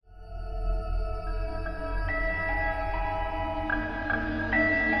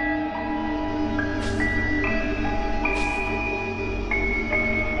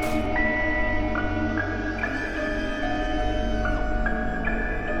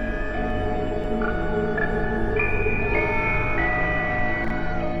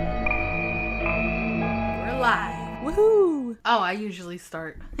Oh, I usually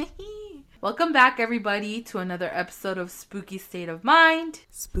start. Welcome back, everybody, to another episode of Spooky State of Mind.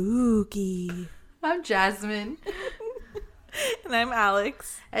 Spooky. I'm Jasmine. And I'm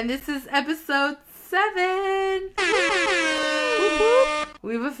Alex. And this is episode 7.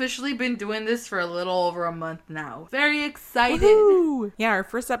 We've officially been doing this for a little over a month now. Very excited. Woo-hoo. Yeah, our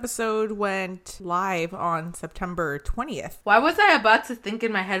first episode went live on September 20th. Why was I about to think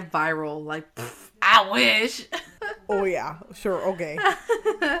in my head viral? Like, I wish. Oh, yeah. Sure. Okay.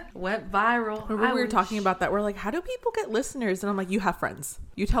 Went viral. Remember we were talking about that. We're like, how do people get listeners? And I'm like, you have friends.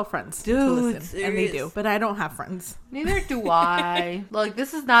 You tell friends Dude, to listen. serious. And they do. But I don't have friends. Neither do I. Look,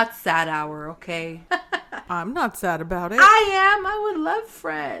 this is not sad hour, okay? I'm not sad about it. I am. I would love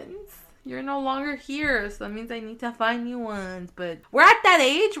friends. You're no longer here, so that means I need to find new ones. But we're at that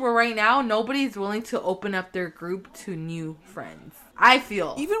age where right now nobody's willing to open up their group to new friends. I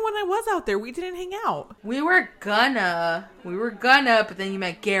feel. Even when I was out there, we didn't hang out. We were gonna, but then you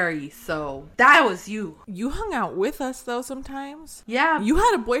met Gary, so that was you. You hung out with us, though, sometimes. Yeah. You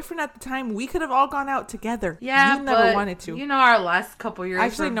had a boyfriend at the time. We could have all gone out together. Yeah, you never wanted to. You know, our last couple years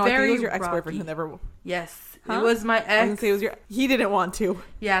Actually, were no, I think very it was your ex-boyfriend rocky. who never... Yes. Huh? It was my I was gonna ex. say it was he didn't want to.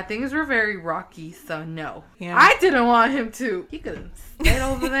 Yeah, things were very rocky, so no. Yeah. I didn't want him to. He could have stayed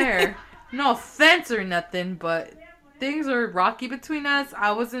over there. No offense or nothing, but things are rocky between us.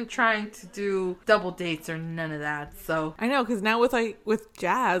 I wasn't trying to do double dates or none of that, so. I know, because now with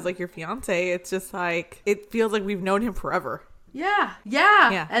Jazz, like your fiance, it's just like, it feels like we've known him forever. Yeah.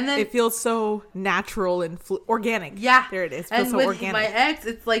 And then it feels so natural and organic. Yeah. There it is. It and feels so with organic. my ex,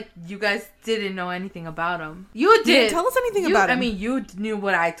 it's like you guys didn't know anything about him. You did. didn't tell us anything about him. I mean, you knew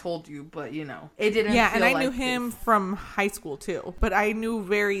what I told you, but it didn't. Yeah, feel and I like knew him from high school too, but I knew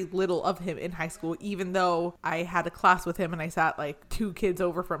very little of him in high school, even though I had a class with him and I sat like 2 kids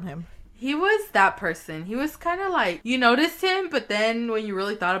over from him. He was that person. He was kind of like, you noticed him, but then when you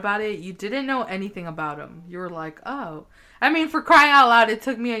really thought about it, you didn't know anything about him. You were like, oh. I mean, for crying out loud, it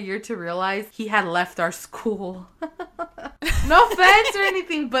took me a year to realize he had left our school. No offense or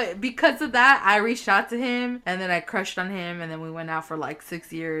anything, but because of that, I reached out to him, and then I crushed on him, and then we went out for like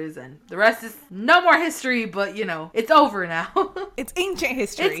 6 years, and the rest is no more history, but it's over now. It's ancient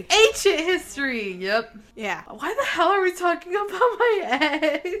history. It's ancient history, yep. Yeah. Why the hell are we talking about my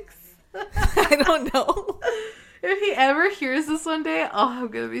ex? I don't know. If he ever hears this one day, I'm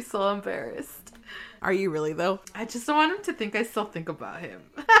gonna be so embarrassed. Are you really, though? I just don't want him to think I still think about him.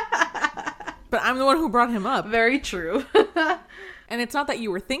 But I'm the one who brought him up. Very true. And it's not that you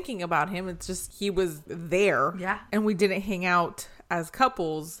were thinking about him. It's just he was there. Yeah. And we didn't hang out as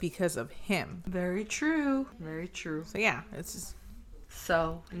couples because of him. Very true. Very true. So, yeah. It's just...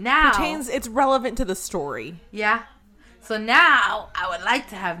 So, now... It's relevant to the story. Yeah. So now, I would like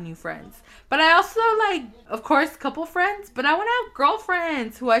to have new friends. But I also, of course, couple friends. But I want to have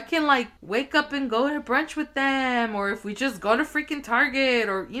girlfriends who I can, wake up and go to brunch with them. Or if we just go to freaking Target.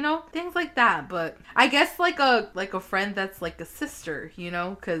 Or, things like that. But I guess, a friend that's like a sister,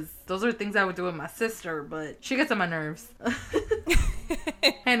 Because those are things I would do with my sister. But she gets on my nerves.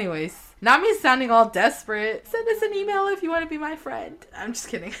 Anyways. Not me sounding all desperate. Send us an email if you want to be my friend. I'm just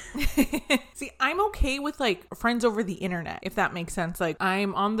kidding. See, I'm okay with friends over the internet, if that makes sense.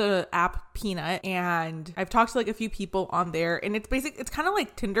 I'm on the app Peanut and I've talked to a few people on there, and it's kind of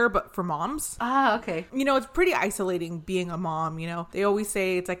like Tinder, but for moms. Ah, okay. It's pretty isolating being a mom, They always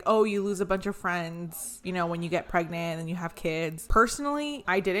say it's oh, you lose a bunch of friends, when you get pregnant and you have kids. Personally,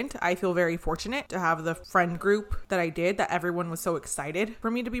 I didn't. I feel very fortunate to have the friend group that I did, that everyone was so excited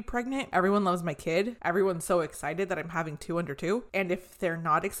for me to be pregnant. Everyone loves my kid. Everyone's so excited that I'm having 2 under 2. And if they're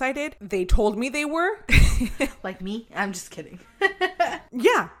not excited, they told me they were. Like me? I'm just kidding.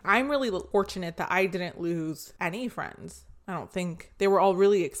 Yeah. I'm really fortunate that I didn't lose any friends. I don't think. They were all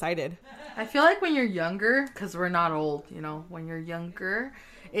really excited. I feel like when you're younger, because we're not old, when you're younger,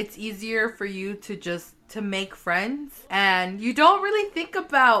 it's easier for you to make friends. And you don't really think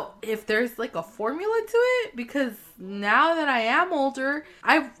about if there's a formula to it, because now that I am older,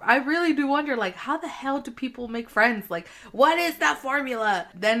 I really do wonder how the hell do people make friends? What is that formula?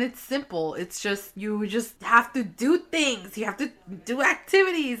 Then it's simple. It's just you just have to do things. You have to do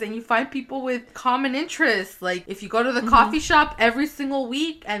activities, and you find people with common interests. If you go to the coffee shop every single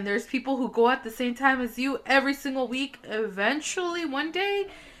week and there's people who go at the same time as you every single week, eventually one day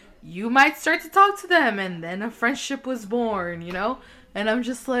you might start to talk to them, and then a friendship was born, And I'm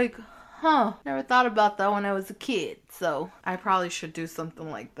just never thought about that when I was a kid. So I probably should do something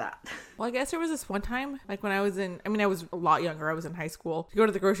like that. Well, I guess there was this one time, when I was I was a lot younger. I was in high school. I go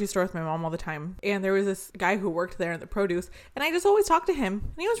to the grocery store with my mom all the time. And there was this guy who worked there in the produce. And I just always talked to him.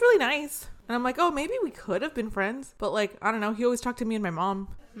 And he was really nice. And I'm like, oh, maybe we could have been friends. But like, I don't know. He always talked to me and my mom.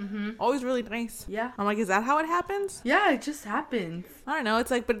 Always really nice. Yeah. I'm like, is that how it happens? Yeah, it just happens. I don't know.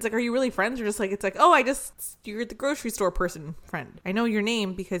 It's like, are you really friends? Or just like, it's like, oh, you're the grocery store person friend. I know your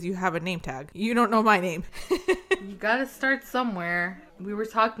name because you have a name tag. You don't know my name. You gotta start somewhere. We were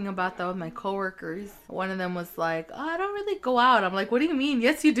talking about that with my coworkers. One of them was like, oh, I don't really go out. I'm like, what do you mean?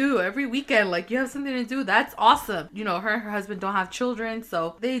 Yes, you do. Every weekend, like, you have something to do. That's awesome. You know, her and her husband don't have children,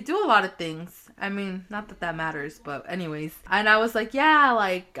 so they do a lot of things. I mean, not that that matters, but anyways. And I was like, yeah,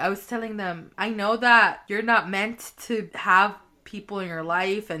 like, I was telling them, I know that you're not meant to have people in your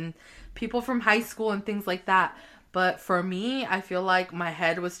life and people from high school and things like that. But for me, I feel like my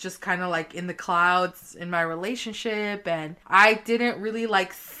head was just kind of like in the clouds in my relationship, and I didn't really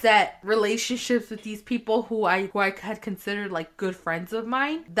like set relationships with these people who I had considered like good friends of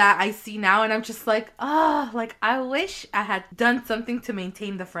mine that I see now, and I'm just like, like I wish I had done something to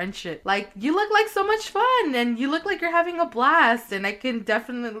maintain the friendship. Like, you look like so much fun and you look like you're having a blast, and I can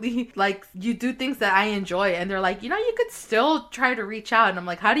definitely like, you do things that I enjoy, and they're like, you know, you could still try to reach out, and I'm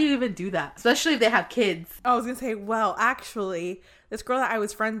like, how do you even do that? Especially if they have kids. I was gonna say, well, actually, this girl that I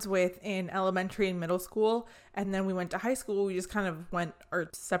was friends with in elementary and middle school, and then we went to high school, we just kind of went our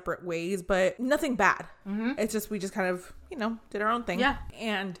separate ways, but nothing bad. It's just, we just kind of, you know, did our own thing. Yeah.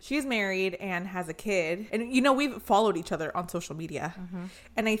 And she's married and has a kid. And, you know, we've followed each other on social media.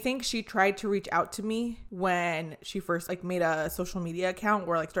 And I think she tried to reach out to me when she first, like, made a social media account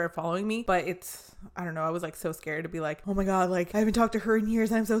or, like, started following me. But it's, I don't know, I was, like, so scared to be like, oh my God, like, I haven't talked to her in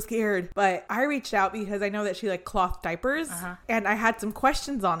years. I'm so scared. But I reached out because I know that she, like, clothed diapers. And I had some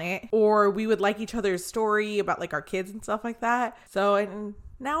questions on it. Or we would like each other's story about, like, our kids and stuff like that. So, and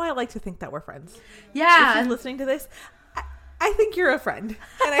now I like to think that we're friends. Yeah. If you're listening to this, I think you're a friend,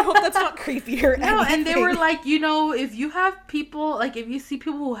 and I hope that's not creepy or anything. No, and they were like, you know, if you have people, like, if you see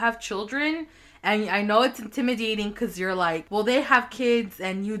people who have children, and I know it's intimidating because you're like, well, they have kids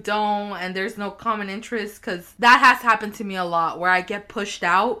and you don't, and there's no common interest, because that has happened to me a lot where I get pushed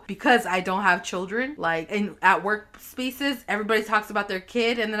out because I don't have children. Like, at work spaces, everybody talks about their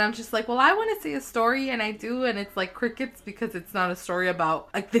kid, and then I'm just like, well, I want to say a story, and I do, and it's like crickets because it's not a story about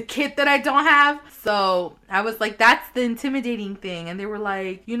like the kid that I don't have. So I was like, that's the intimidating thing. And they were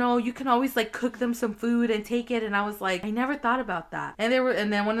like, you know, you can always like cook them some food and take it. And I was like, I never thought about that. And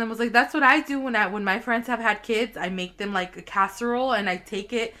then one of them was like, that's what I do when my friends have had kids. I make them like a casserole and I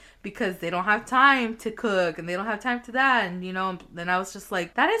take it because they don't have time to cook and they don't have time to that. And, you know, then I was just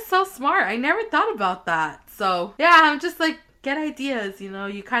like, that is so smart. I never thought about that. So yeah, I'm just like, get ideas, you know,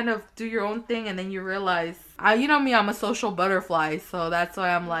 you kind of do your own thing and then you realize, you know me, I'm a social butterfly, so that's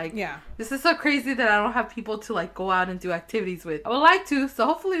why I'm like, yeah, this is so crazy that I don't have people to like go out and do activities with. I would like to, so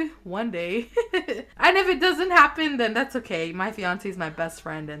hopefully one day. And if it doesn't happen, then that's okay. My fiance is my best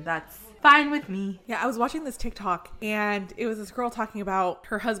friend and that's fine with me. Yeah, I was watching this TikTok and it was this girl talking about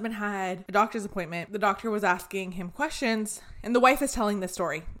her husband had a doctor's appointment. The doctor was asking him questions and the wife is telling this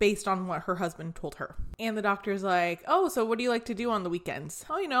story based on what her husband told her. And the doctor's like, oh, so what do you like to do on the weekends?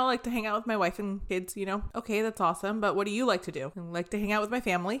 Oh, you know, I like to hang out with my wife and kids, you know. Okay, that's awesome. But what do you like to do? I like to hang out with my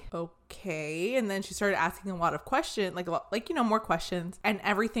family. Okay. And then she started asking a lot of questions, like, you know, more questions. And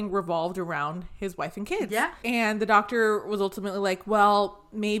everything revolved around his wife and kids. Yeah. And the doctor was ultimately like, well,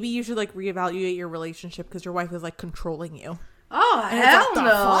 maybe you should like reevaluate your relationship because your wife is like controlling you. Oh, and hell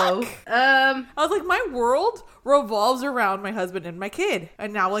no. I was like, my world revolves around my husband and my kid.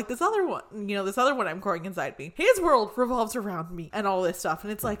 And now like this other one, you know, this other one I'm growing inside me. His world revolves around me and all this stuff.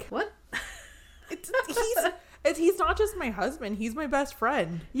 And it's like, what? He's not just my husband. He's my best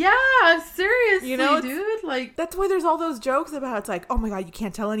friend. Yeah, seriously, you know, dude. Like, that's why there's all those jokes about it's like, oh my God, you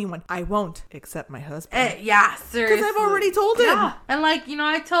can't tell anyone. I won't, except my husband. Yeah, seriously. Because I've already told him. Yeah. And like, you know,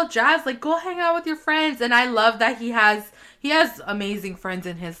 I tell Jazz, like, go hang out with your friends. And I love that he has amazing friends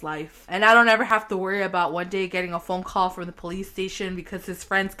in his life. And I don't ever have to worry about one day getting a phone call from the police station because his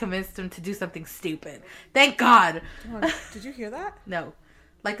friends convinced him to do something stupid. Thank God. Oh, did you hear that? No.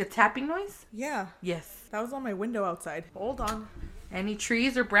 Like a tapping noise? Yeah. Yes. That was on my window outside. Hold on. Any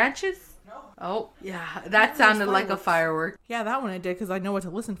trees or branches? No. Oh, yeah. That sounded like a firework. Yeah, that one I did because I know what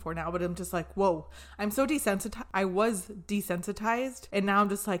to listen for now. But I'm just like, whoa. I'm so desensitized. I was desensitized. And now I'm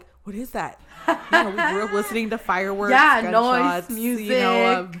just like, what is that? You know, we grew up listening to fireworks. Yeah, noise, music. You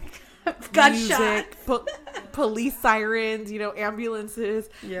know, gunshots. Police sirens, you know, ambulances.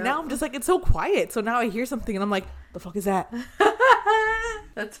 Yep. Now I'm just like, it's so quiet. So now I hear something and I'm like, the fuck is that?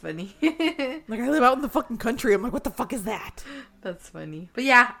 That's funny. Like, I live out in the fucking country. I'm like, what the fuck is that? That's funny. But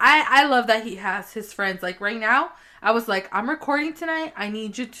yeah, I love that he has his friends. Like right now, I was like, I'm recording tonight. I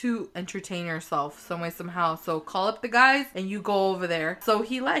need you to entertain yourself some way, somehow. So call up the guys and you go over there. So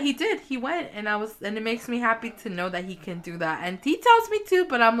he did. He went and it makes me happy to know that he can do that. And he tells me to,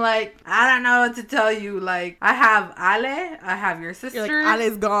 but I'm like, I don't know what to tell you. Like, I have Ale, I have your sister. You're like,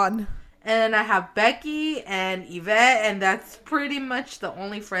 Ale's gone. And I have Becky and Yvette, and that's pretty much the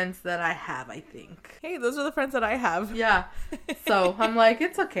only friends that I have, I think. Hey, those are the friends that I have. Yeah. So I'm like,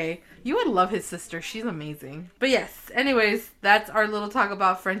 it's okay. You would love his sister. She's amazing. But yes, anyways, that's our little talk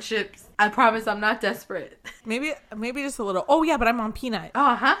about friendships. I promise I'm not desperate. Maybe just a little. Oh, yeah, but I'm on Peanut.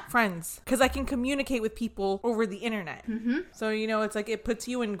 Uh-huh. Friends. Because I can communicate with people over the internet. Mm-hmm. So, it's like it puts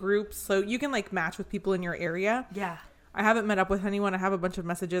you in groups. So you can like match with people in your area. Yeah. I haven't met up with anyone. I have a bunch of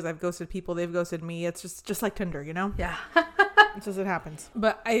messages. I've ghosted people. They've ghosted me. It's just like Tinder, Yeah. It's just, it happens.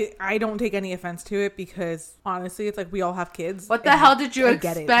 But I don't take any offense to it because honestly, it's like we all have kids. What the hell did you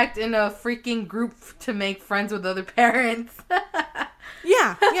expect in a freaking group to make friends with other parents?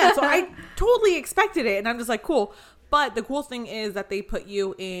 Yeah. So I totally expected it. And I'm just like, cool. But the cool thing is that they put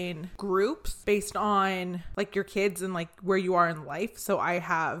you in groups based on like your kids and like where you are in life. So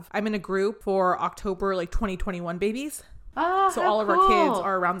I'm in a group for October, like 2021 babies. Oh, so all of our kids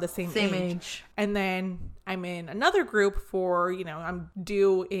are around the same age. And then I'm in another group for, I'm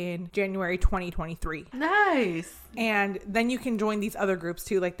due in January 2023. Nice. And then you can join these other groups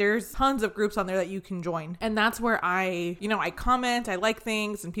too. Like there's tons of groups on there that you can join. And that's where I comment, I like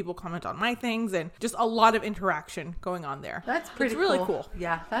things and people comment on my things and just a lot of interaction going on there. That's pretty really cool.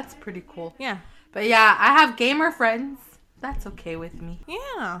 Yeah, that's pretty cool. Yeah. But yeah, I have gamer friends. That's okay with me.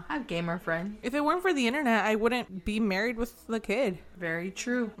 Yeah. I have gamer friends. If it weren't for the internet, I wouldn't be married with the kid. Very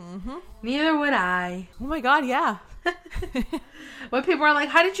true. Mm-hmm. Neither would I. Oh my God, yeah. When people are like,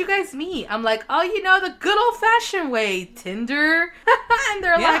 how did you guys meet? I'm like, oh, the good old fashioned way, Tinder. And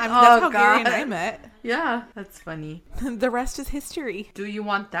they're like, that's how God. Gary and I met. Yeah, that's funny. The rest is history. Do you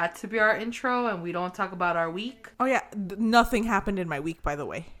want that to be our intro and we don't talk about our week? Oh yeah, nothing happened in my week, by the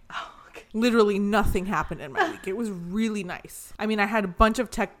way. Oh. Literally nothing happened in my week. It was really nice. I mean, I had a bunch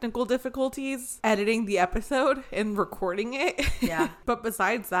of technical difficulties editing the episode and recording it. Yeah. But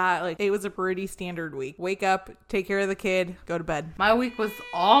besides that, like, it was a pretty standard week. Wake up, take care of the kid, go to bed. My week was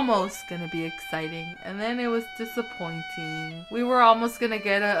almost going to be exciting, and then it was disappointing. We were almost going to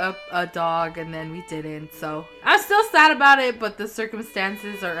get a dog, and then we didn't. So I'm still sad about it, but the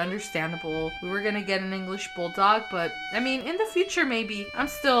circumstances are understandable. We were going to get an English bulldog, but I mean, in the future, maybe. I'm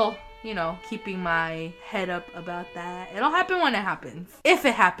still keeping my head up about that. It'll happen when it happens. If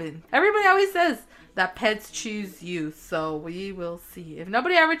it happens. Everybody always says that pets choose you. So we will see. If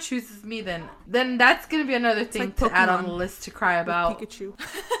nobody ever chooses me, then that's going to be another thing like to add on the list to cry about. Pikachu.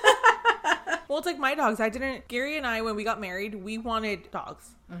 Well, it's like my dogs. Gary and I, when we got married, we wanted dogs.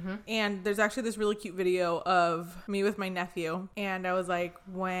 Mm-hmm. And there's actually this really cute video of me with my nephew. And I was like,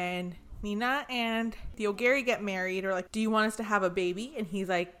 when Nina and Theo Gary get married, or like, do you want us to have a baby? And he's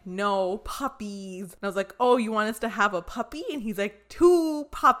like, no, puppies. And I was like, oh, you want us to have a puppy? And he's like, 2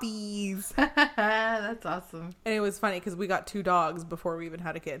 puppies. That's awesome. And it was funny because we got 2 dogs before we even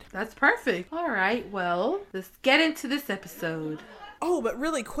had a kid. That's perfect. All right, well, let's get into this episode. Oh, but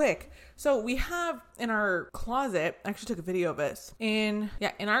really quick. So we have in our closet, I actually took a video of this. In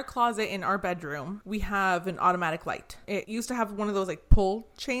our closet in our bedroom, we have an automatic light. It used to have one of those like pull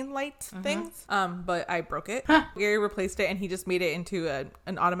chain light things, but I broke it. Gary replaced it and he just made it into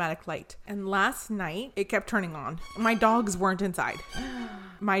an automatic light. And last night, it kept turning on. My dogs weren't inside.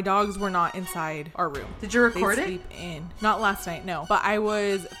 My dogs were not inside our room. Did you record it? Sleep in. Not last night, no. But I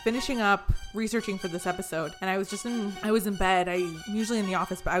was finishing up researching for this episode, and I was in bed. I'm usually in the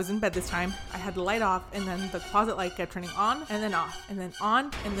office, but I was in bed this time. I had the light off, and then the closet light kept turning on, and then off, and then on,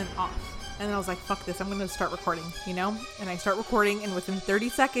 and then off. And then I was like, fuck this, I'm going to start recording, And I start recording, and within 30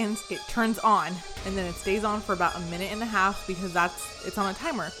 seconds, it turns on. And then it stays on for about 1.5 minutes because it's on a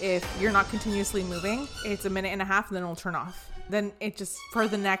timer. If you're not continuously moving, it's 1.5 minutes, and then it'll turn off. Then it just, for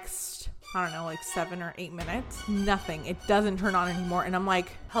the next, I don't know, like 7 or 8 minutes, nothing. It doesn't turn on anymore. And I'm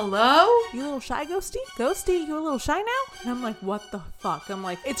like, hello? You a little shy, Ghosty? Ghosty, you a little shy now? And I'm like, what the fuck? I'm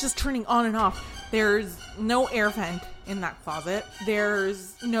like, it's just turning on and off. There's no air vent in that closet.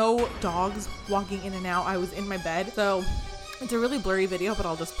 There's no dogs walking in and out. I was in my bed. So it's a really blurry video, but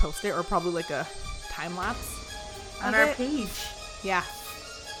I'll just post it, or probably like a time lapse on our page. Yeah.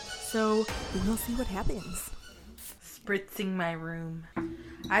 So we'll see what happens. Spritzing my room.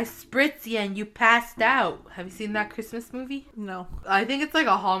 I spritz you and you passed out. Have you seen that Christmas movie? No. I think it's like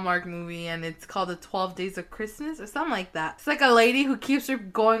a Hallmark movie and it's called The 12 Days of Christmas or something like that. It's like a lady who keeps her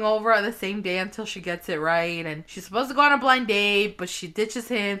going over on the same day until she gets it right, and she's supposed to go on a blind date, but she ditches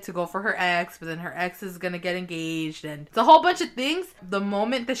him to go for her ex, but then her ex is gonna get engaged, and it's a whole bunch of things. The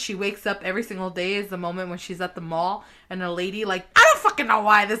moment that she wakes up every single day is the moment when she's at the mall and a lady, like, I don't fucking know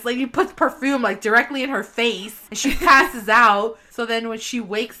why this lady puts perfume like directly in her face and she passes out. So then when she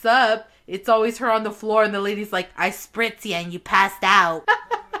wakes up, it's always her on the floor and the lady's like, I spritz you and you passed out.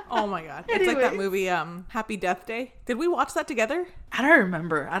 Oh my god. It's like that movie, Happy Death Day. Did we watch that together? I don't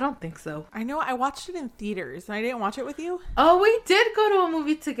remember. I don't think so. I know I watched it in theaters and I didn't watch it with you. Oh, we did go to a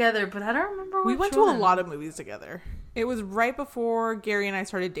movie together, but I don't remember We which went one. to a lot of movies together. It was right before Gary and I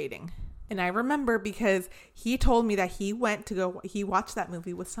started dating. And I remember because he told me that he watched that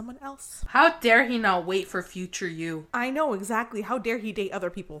movie with someone else. How dare he not wait for future you? I know exactly. How dare he date other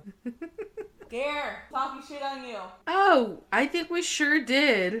people? Dare. Talking shit on you. Oh, I think we sure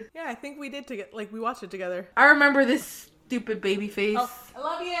did. Yeah, I think we did we watched it together. I remember this stupid baby face. Oh, I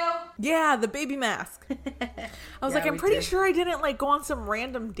love you. Yeah, the baby mask. I was like, I'm pretty sure I didn't go on some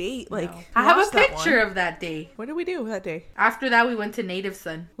random date. No. I have a picture of that day. What did we do that day? After that, we went to Native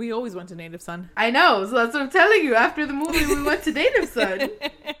Son. We always went to Native Son. I know, so that's what I'm telling you. After the movie, we went to Native Son.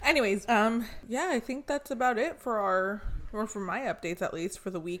 Anyways, yeah, I think that's about it for my updates, at least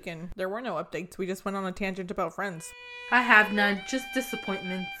for the week. And there were no updates. We just went on a tangent about Friends. I have none, just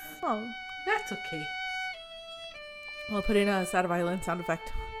disappointments. Oh, that's okay. I'll put in a sad violin sound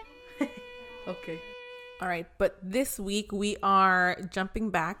effect. Okay. All right, but this week we are jumping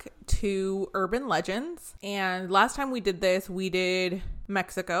back to urban legends. And last time we did this, we did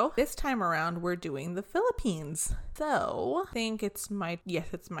Mexico. This time around, we're doing the Philippines. So I think it's my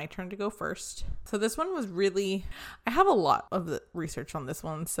turn to go first. So this one was I have a lot of the research on this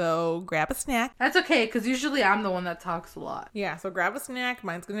one. So grab a snack. That's okay, because usually I'm the one that talks a lot. Yeah, so grab a snack.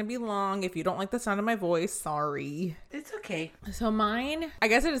 Mine's going to be long. If you don't like the sound of my voice, sorry. It's okay. So mine, I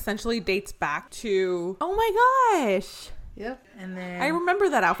guess it essentially dates back to, oh my gosh. Yep. And then I remember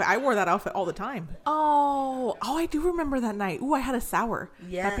that outfit. I wore that outfit all the time. Oh, I do remember that night. Ooh, I had a sour.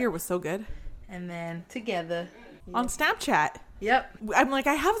 Yeah. That beer was so good. And then together. On Snapchat. Yep. I'm like,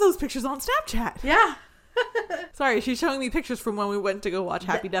 I have those pictures on Snapchat. Yeah. Sorry, she's showing me pictures from when we went to go watch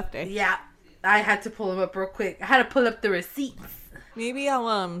Happy Death Day. Yeah. I had to pull them up real quick. I had to pull up the receipts. Maybe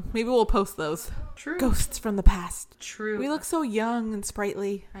we'll post those. True. Ghosts from the past. True. We look so young and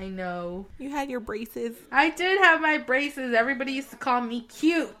sprightly. I know. You had your braces. I did have my braces. Everybody used to call me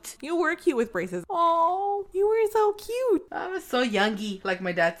cute. You were cute with braces. Oh, you were so cute. I was so youngy, like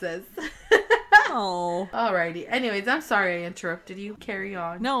my dad says. Oh. Alrighty. Anyways, I'm sorry I interrupted you. Carry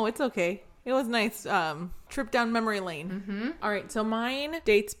on. No, it's okay. It was nice trip down memory lane. Mm-hmm. All right, so mine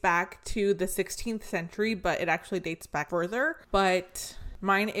dates back to the 16th century, but it actually dates back further. But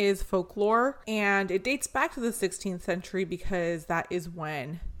mine is folklore, and it dates back to the 16th century because that is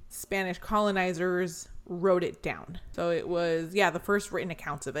when Spanish colonizers wrote it down. So it was, the first written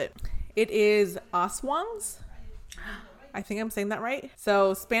accounts of it. It is Aswangs. I think I'm saying that right.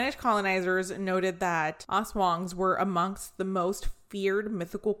 So Spanish colonizers noted that Aswangs were amongst the most feared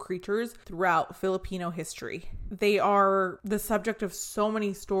mythical creatures throughout Filipino history. They are the subject of so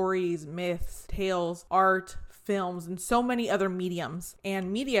many stories, myths, tales, art, films, and so many other mediums and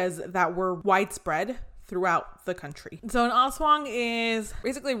medias that were widespread throughout the country. So an Aswang is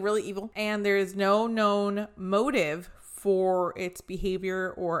basically really evil, and there is no known motive for its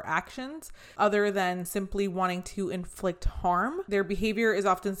behavior or actions other than simply wanting to inflict harm. Their behavior is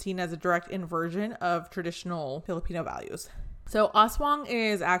often seen as a direct inversion of traditional Filipino values. So Aswang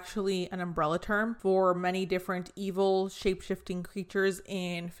is actually an umbrella term for many different evil, shape-shifting creatures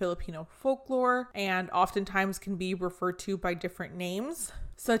in Filipino folklore, and oftentimes can be referred to by different names,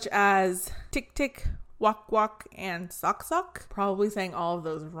 such as Tik-Tik, Wak Wak, and Sok Sok. Probably saying all of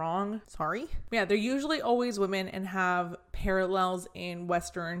those wrong. Sorry. Yeah, they're usually always women and have parallels in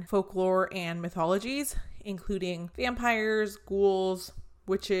Western folklore and mythologies, including vampires, ghouls,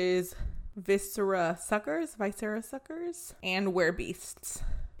 witches, viscera suckers, and werebeasts.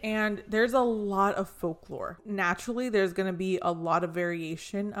 And there's a lot of folklore. Naturally, there's going to be a lot of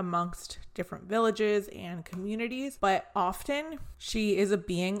variation amongst different villages and communities, but often she is a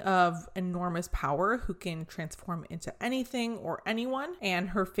being of enormous power who can transform into anything or anyone. And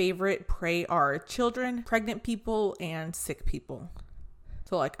her favorite prey are children, pregnant people, and sick people.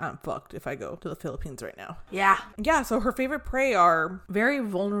 So I'm fucked if I go to the Philippines right now. Yeah. Yeah, so her favorite prey are very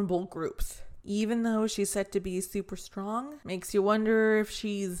vulnerable groups. even though she's said to be super strong. Makes you wonder if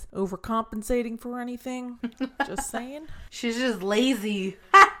she's overcompensating for anything. Just saying. She's just lazy.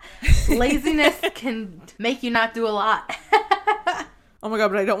 Laziness can make you not do a lot. Oh my god,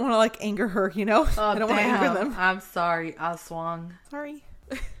 but I don't want to like anger her, you know? Oh, I don't want to anger them. I'm sorry, Aswang. Sorry.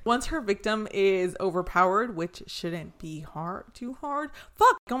 Once her victim is overpowered, which shouldn't be too hard.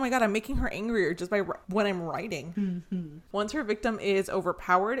 Fuck! Oh my god, I'm making her angrier just by when I'm writing. Once her victim is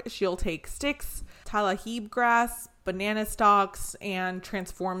overpowered, she'll take sticks, talahib grass, banana stalks, and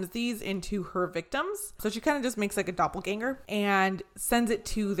transforms these into her victims. So she kind of just makes like a doppelganger and sends it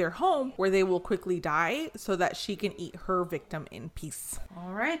to their home where they will quickly die so that she can eat her victim in peace.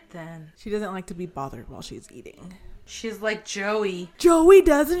 All right then. She doesn't like to be bothered while she's eating. She's like Joey. Joey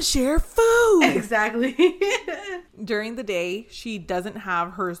doesn't share food. Exactly. During the day, she doesn't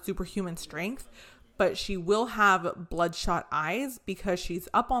have her superhuman strength, but she will have bloodshot eyes because she's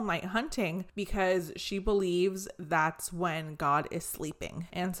up all night hunting because she believes that's when God is sleeping.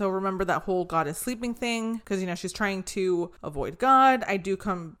 And so remember that whole God is sleeping thing because, you know, she's trying to avoid God. I do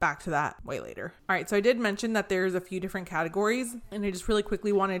come back to that way later. All right. So I did mention that there's a few different categories and I just really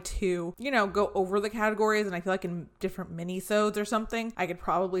quickly wanted to, you know, go over the categories. And I feel like in different mini-sodes or something, I could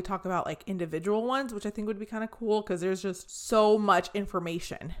probably talk about like individual ones, which I think would be kind of cool because there's just so much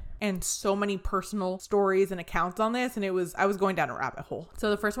information and so many personal stories and accounts on this, and I was going down a rabbit hole. So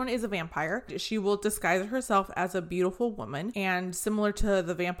the first one is a vampire. She will disguise herself as a beautiful woman, and similar to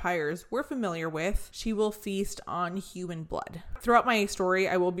the vampires we're familiar with, she will feast on human blood. Throughout my story,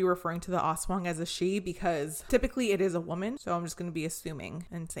 I will be referring to the Aswang as a she because typically it is a woman, so I'm just going to be assuming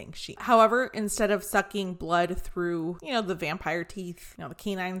and saying she. However, instead of sucking blood through, you know, the vampire teeth, you know, the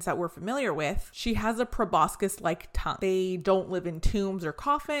canines that we're familiar with, she has a proboscis-like tongue. They don't live in tombs or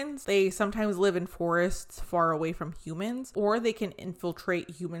coffins. They sometimes live in forests far away from humans, or they can infiltrate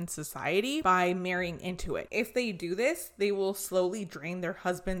human society by marrying into it. If they do this, they will slowly drain their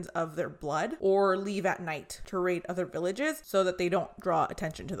husbands of their blood or leave at night to raid other villages so that they don't draw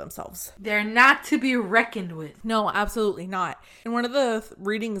attention to themselves. They're not to be reckoned with. No, absolutely not. In one of the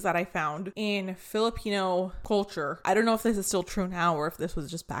readings that I found in Filipino culture, I don't know if this is still true now or if this was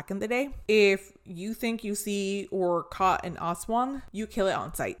just back in the day, if you think you see or caught an Aswang, you kill it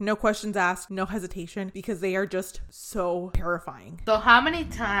on sight. No questions asked, no hesitation, because they are just so terrifying. So how many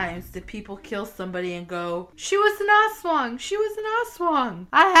times did people kill somebody and go, she was an Aswang, she was an Aswang,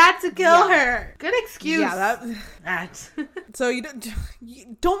 I had to kill her? Good excuse. Yeah, that. So you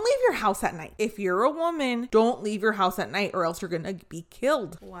don't leave your house at night. If you're a woman, don't leave your house at night or else you're gonna be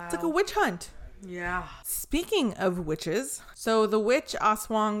killed. Wow. It's like a witch hunt. Yeah. Speaking of witches, so the witch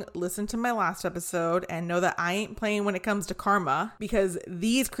Aswang, listen to my last episode and know that I ain't playing when it comes to karma because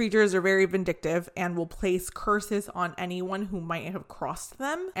these creatures are very vindictive and will place curses on anyone who might have crossed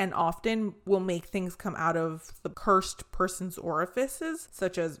them and often will make things come out of the cursed person's orifices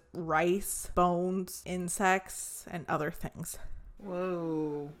such as rice, bones, insects, and other things.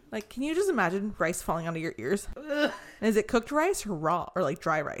 Whoa. Like, can you just imagine rice falling out of your ears? Ugh. Is it cooked rice or raw or like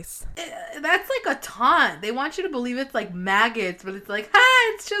dry rice? That's like a taunt. They want you to believe it's like maggots, but it's like,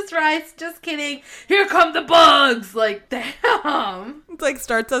 hi, it's just rice. Just kidding. Here come the bugs. Like, damn. It's like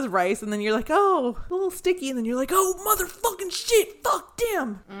starts as rice and then you're like, oh, a little sticky. And then you're like, oh, motherfucking shit. Fuck,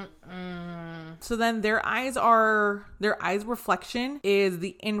 damn. So then their eyes reflection is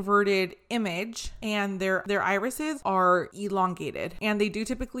the inverted image and their irises are elongated and they do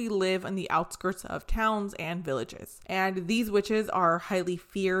typically live on the outskirts of towns and villages. And these witches are highly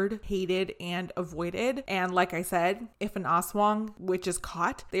feared, hated, and avoided. And like I said, if an Aswang witch is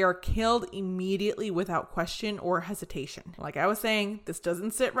caught, they are killed immediately without question or hesitation. Like I was saying, this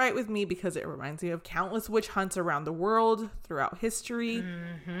doesn't sit right with me because it reminds me of countless witch hunts around the world throughout history.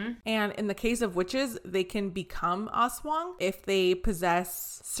 And in the case of witches, they can become Aswang if they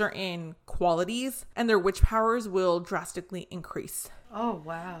possess certain qualities and their witch powers will drastically increase. Oh,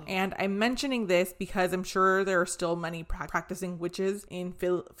 wow. And I'm mentioning this because I'm sure there are still many practicing witches in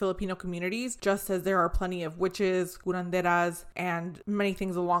Filipino communities, just as there are plenty of witches, curanderas, and many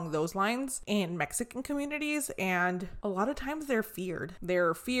things along those lines in Mexican communities. And a lot of times they're feared.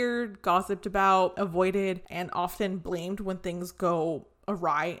 They're feared, gossiped about, avoided, and often blamed when things go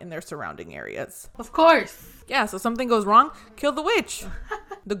awry in their surrounding areas. Of course. Yeah, so something goes wrong, kill the witch.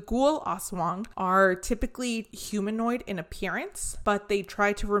 The ghoul Aswang are typically humanoid in appearance, but they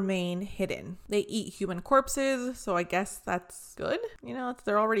try to remain hidden. They eat human corpses, so I guess that's good. You know,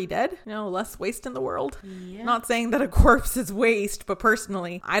 they're already dead. You know, less waste in the world. Yeah. Not saying that a corpse is waste, but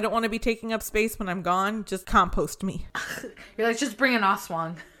personally, I don't want to be taking up space when I'm gone. Just compost me. You're like, just bring an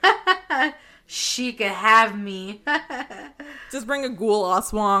Aswang. she could have me. Just bring a ghoul,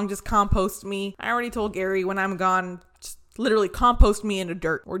 Aswang. Just compost me. I already told Gary when I'm gone, just literally compost me into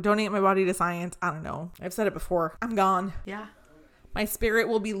dirt or donate my body to science. I don't know. I've said it before. I'm gone. Yeah. My spirit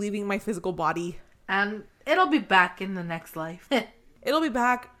will be leaving my physical body. And it'll be back in the next life. It'll be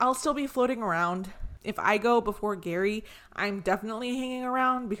back. I'll still be floating around. If I go before Gary, I'm definitely hanging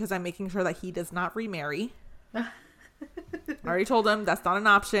around because I'm making sure that he does not remarry. I already told him that's not an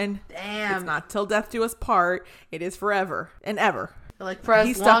option. Damn. It's not till death do us part. It is forever and ever. Like for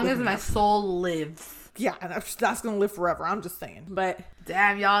as long as my soul lives. Yeah, and that's going to live forever. I'm just saying. But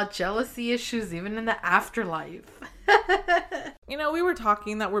damn, y'all, jealousy issues even in the afterlife. You know, we were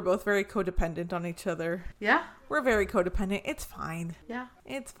talking that we're both very codependent on each other. Yeah. We're very codependent. It's fine. Yeah.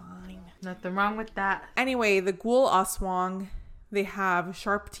 It's fine. Nothing wrong with that. Anyway, the ghoul Aswang, they have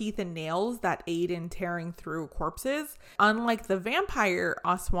sharp teeth and nails that aid in tearing through corpses. Unlike the vampire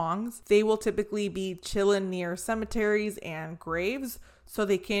Aswangs, they will typically be chilling near cemeteries and graves, so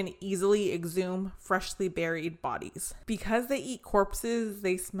they can easily exhume freshly buried bodies. Because they eat corpses,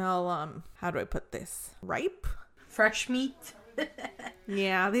 they smell, how do I put this? Ripe? Fresh meat?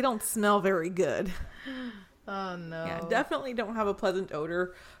 Yeah, they don't smell very good. Oh, no. Yeah, definitely don't have a pleasant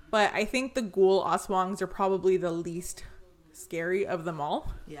odor. But I think the ghoul Aswangs are probably the least scary of them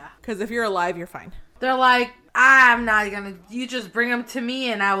all. Yeah. Because if you're alive, you're fine. They're like, I'm not gonna, you just bring them to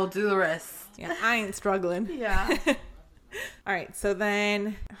me and I will do the rest. Yeah, I ain't struggling. Yeah. All right, so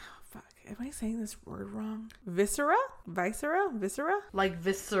then, oh, fuck, am I saying this word wrong? Viscera? Like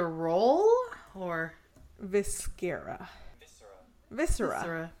visceral or? Viscera.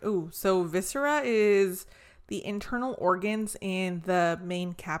 Viscera. Ooh, so viscera is the internal organs in the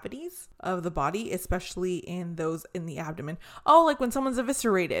main cavities of the body, especially in those in the abdomen. Oh, like when someone's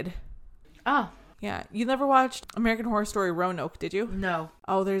eviscerated. Oh. Yeah. You never watched American Horror Story Roanoke, did you? No.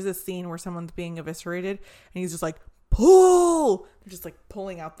 Oh, there's this scene where someone's being eviscerated and he's just like, pull! They're just like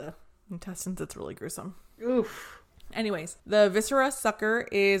pulling out the intestines. It's really gruesome. Oof. Anyways, the viscera sucker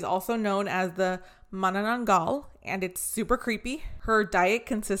is also known as the manananggal, and it's super creepy. Her diet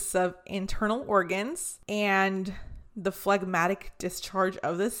consists of internal organs and the phlegmatic discharge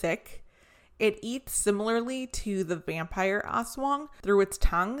of the sick. It eats similarly to the vampire Aswang through its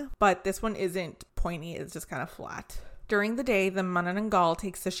tongue, but this one isn't pointy, it's just kind of flat. During the day, the manananggal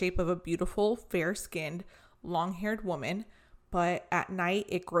takes the shape of a beautiful, fair-skinned, long-haired woman, but at night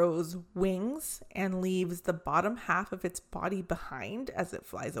it grows wings and leaves the bottom half of its body behind as it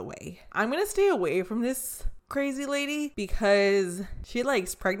flies away. I'm going to stay away from this crazy lady because she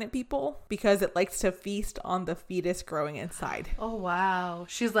likes pregnant people because it likes to feast on the fetus growing inside. Oh, wow.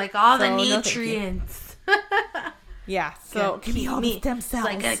 She's like, all the So, no, nutrients. Yeah, so give me all the stem cells.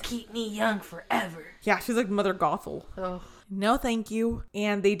 It's like, gonna keep me young forever. Yeah, she's like Mother Gothel. Oh. No, thank you.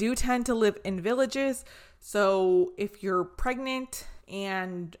 And they do tend to live in villages. So if you're pregnant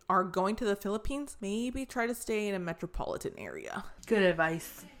and are going to the Philippines, maybe try to stay in a metropolitan area. Good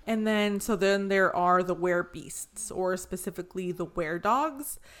advice. And then there are the werebeasts, or specifically the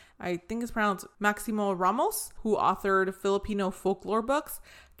weredogs. I think it's pronounced Maximo Ramos, who authored Filipino folklore books,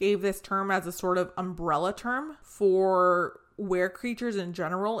 gave this term as a sort of umbrella term for were creatures in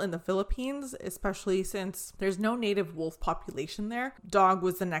general in the Philippines, especially since there's no native wolf population there. Dog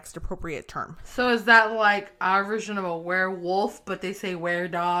was the next appropriate term. So is that like our version of a werewolf, but they say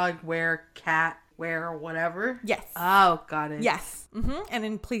were-dog, were-cat, were-whatever? Yes. Oh, got it. Yes. And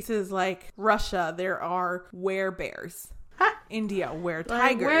in places like Russia, there are werebears. India, were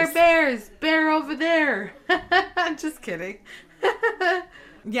tigers. Where bears? Bear over there. Just kidding.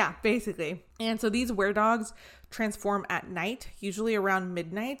 Yeah, basically. And so these weredogs transform at night, usually around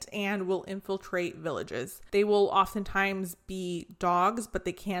midnight, and will infiltrate villages. They will oftentimes be dogs, but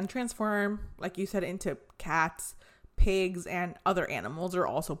they can transform, like you said, into cats, pigs, and other animals are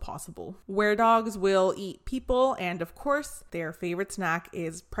also possible. Weredogs will eat people, and of course, their favorite snack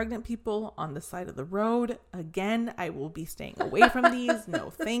is pregnant people on the side of the road. Again, I will be staying away from these. No,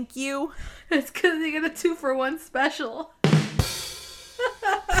 thank you. It's because they get a 2-for-1 special.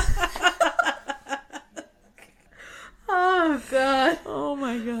 Oh, God. Oh,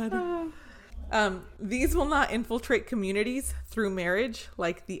 my God. These will not infiltrate communities through marriage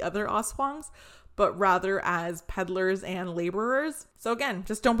like the other Aswangs, but rather as peddlers and laborers. So again,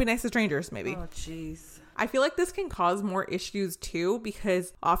 just don't be nice to strangers, maybe. Oh, jeez. I feel like this can cause more issues too,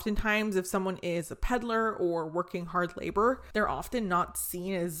 because oftentimes if someone is a peddler or working hard labor, they're often not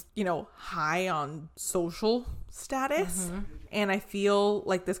seen as, high on social status. Mm-hmm. And I feel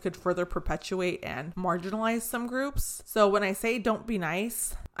like this could further perpetuate and marginalize some groups. So when I say don't be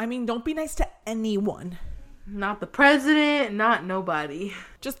nice, I mean don't be nice to anyone. Not the president, not nobody.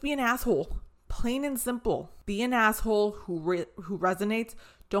 Just be an asshole. Plain and simple. Be an asshole who resonates.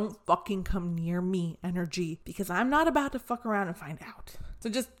 Don't fucking come near me energy, because I'm not about to fuck around and find out. So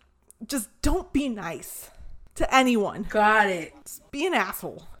just don't be nice to anyone. Got it. Just be an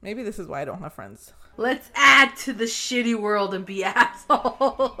asshole. Maybe this is why I don't have friends. Let's add to the shitty world and be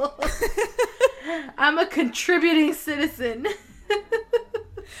assholes. I'm a contributing citizen.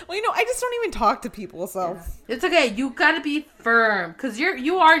 Well, I just don't even talk to people, so. Yeah. It's okay. You gotta be firm, because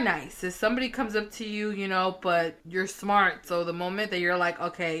you are nice. If somebody comes up to you, but you're smart. So the moment that you're like,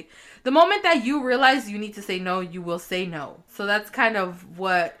 okay, the moment that you realize you need to say no, you will say no. So that's kind of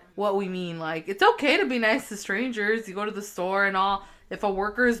what we mean. Like, it's okay to be nice to strangers. You go to the store and all. If a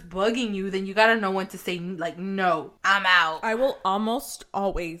worker is bugging you, then you gotta know when to say, like, no, I'm out. I will almost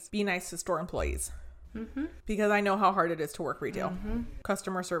always be nice to store employees. Mm-hmm. Because I know how hard it is to work retail. Mm-hmm.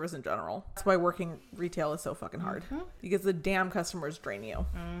 Customer service in general. That's why working retail is so fucking hard. Mm-hmm. Because the damn customers drain you.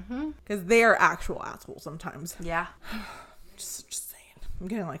 Because they are actual assholes sometimes. Yeah. just saying. I'm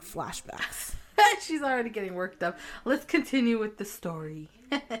getting like flashbacks. She's already getting worked up. Let's continue with the story.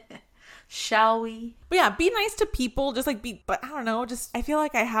 Shall we? But yeah, be nice to people. Just like but I don't know. I feel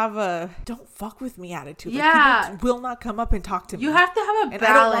like I have a don't fuck with me attitude. Yeah. Like, people will not come up and talk to me. You have to have a balance.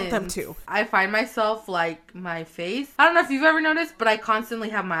 I don't want them to. I find myself like my face. I don't know if you've ever noticed, but I constantly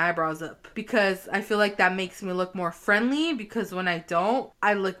have my eyebrows up because I feel like that makes me look more friendly, because when I don't,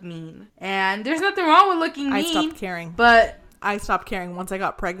 I look mean. And there's nothing wrong with looking mean. I stopped caring. But I stopped caring once I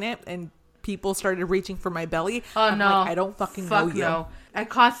got pregnant and people started reaching for my belly. Oh, no. Like, I don't fucking know you. No. I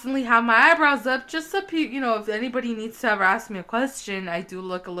constantly have my eyebrows up just so if anybody needs to ever ask me a question, I do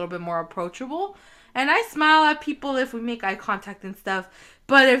look a little bit more approachable. And I smile at people if we make eye contact and stuff.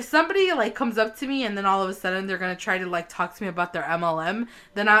 But if somebody like comes up to me and then all of a sudden they're going to try to like talk to me about their MLM,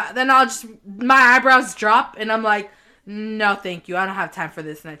 then I'll just, my eyebrows drop and I'm like, no, thank you. I don't have time for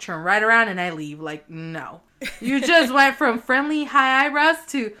this. And I turn right around and I leave. Like, no. You just went from friendly high eyebrows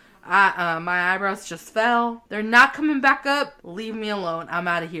to my eyebrows just fell. They're not coming back up. Leave me alone. I'm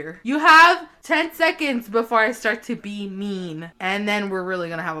out of here. You have 10 seconds before I start to be mean, and then we're really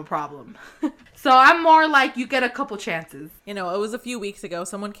gonna have a problem. So I'm more like, you get a couple chances. It was a few weeks ago.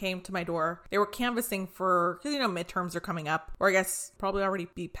 Someone came to my door. They were canvassing for, because midterms are coming up, or I guess probably already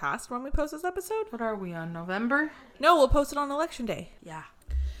be past when we post this episode. What are we on, November? No, we'll post it on election day. Yeah.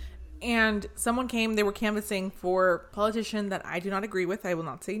 And someone came, they were canvassing for a politician that I do not agree with. I will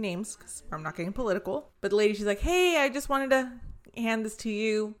not say names because I'm not getting political. But the lady, she's like, hey, I just wanted to hand this to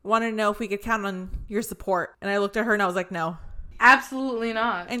you. Wanted to know if we could count on your support. And I looked at her and I was like, no. Absolutely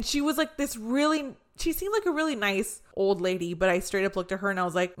not. And she was like she seemed like a really nice old lady, but I straight up looked at her and I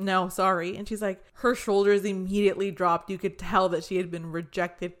was like, no, sorry. And she's like, her shoulders immediately dropped. You could tell that she had been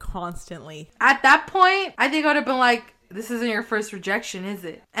rejected constantly. At that point, I think I would have been like, this isn't your first rejection, is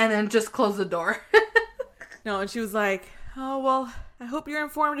it? And then just close the door. No, and she was like, oh, well, I hope you're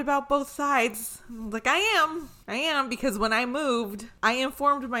informed about both sides. I was like, I am, because when I moved, I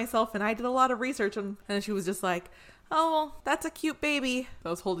informed myself and I did a lot of research. And she was just like, oh, well, that's a cute baby. I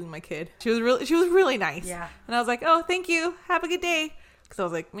was holding my kid. She was really nice. Yeah. And I was like, oh, thank you. Have a good day. Because I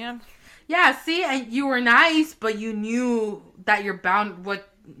was like, man. Yeah, see, and you were nice, but you knew that you're bound,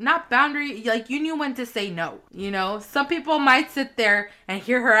 not boundary, like you knew when to say no. Some people might sit there and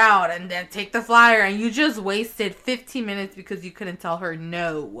hear her out and then take the flyer, and you just wasted 15 minutes because you couldn't tell her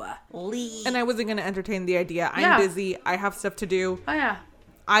no. Leave. And I wasn't going to entertain the idea. I'm busy. I have stuff to do. Oh, yeah.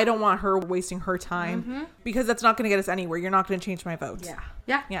 I don't want her wasting her time because that's not going to get us anywhere. You're not going to change my vote. Yeah.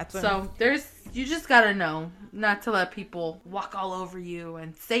 So you just got to know not to let people walk all over you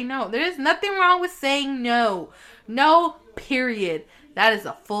and say no. There's nothing wrong with saying no. No, period. That is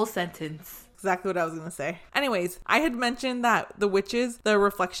a full sentence. Exactly what I was going to say. Anyways, I had mentioned that the witches, the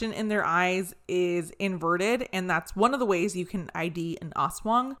reflection in their eyes is inverted, and that's one of the ways you can ID an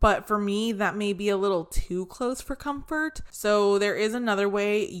Aswang. But for me, that may be a little too close for comfort. So there is another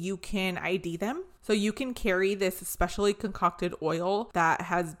way you can ID them. So you can carry this specially concocted oil that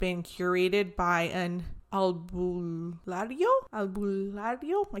has been curated by an albulario? I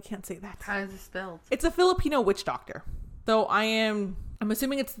can't say that. How is it spelled? It's a Filipino witch doctor. So I'm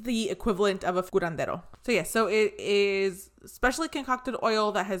assuming it's the equivalent of a curandero. So it is specially concocted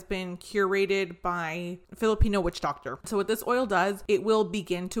oil that has been curated by a Filipino witch doctor. So what this oil does, it will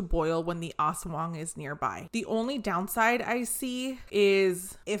begin to boil when the Aswang is nearby. The only downside I see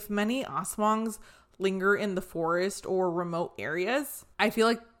is if many Aswangs linger in the forest or remote areas, I feel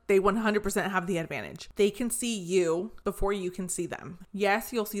like they 100% have the advantage. They can see you before you can see them.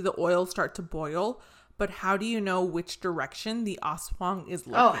 Yes, you'll see the oil start to boil, but how do you know which direction the Aswang is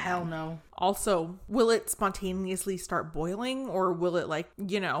looking? Oh, hell no. Also, will it spontaneously start boiling, or will it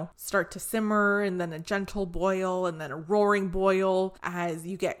start to simmer and then a gentle boil and then a roaring boil as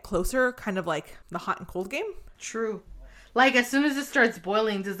you get closer, kind of like the hot and cold game? True. Like, as soon as it starts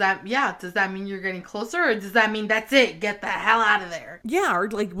boiling, does that mean you're getting closer, or does that mean that's it? Get the hell out of there. Yeah, or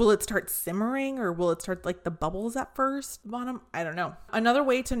like, will it start simmering, or will it start like the bubbles at first, bottom? I don't know. Another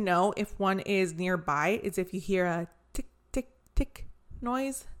way to know if one is nearby is if you hear a tick, tick, tick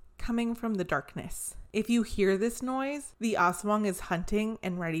noise coming from the darkness. If you hear this noise, the Aswang is hunting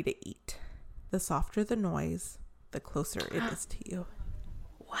and ready to eat. The softer the noise, the closer it is to you.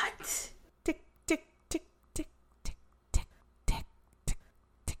 What? Tick, tick, tick, tick, tick, tick, tick, tick,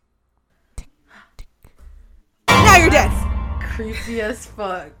 tick, tick, tick. Now you're dead. Creepy as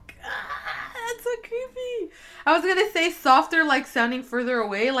fuck. That's so creepy. I was gonna say softer, like sounding further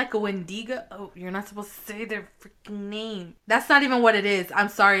away, like a Wendigo. Oh, you're not supposed to say their freaking name. That's not even what it is. I'm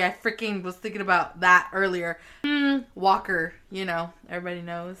sorry. I freaking was thinking about that earlier. Walker. Everybody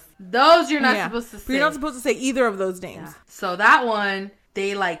knows. Those you're not supposed to say. But you're not supposed to say either of those names. Yeah. So that one,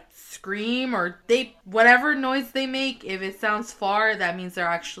 they like scream, or whatever noise they make. If it sounds far, that means they're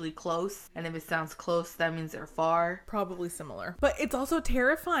actually close, and if it sounds close, that means they're far. Probably similar. But it's also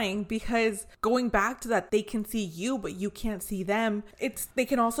terrifying because going back to that, they can see you but you can't see them. They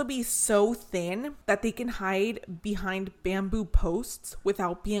can also be so thin that they can hide behind bamboo posts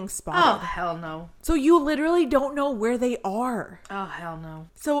without being spotted. Oh, hell no. So you literally don't know where they are. Oh, hell no.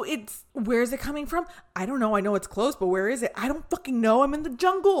 So where's it coming from? I don't know. I know it's close, but where is it? I don't fucking know. I'm in the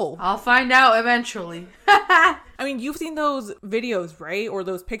jungle. I'll find out eventually. I mean, you've seen those videos, right? Or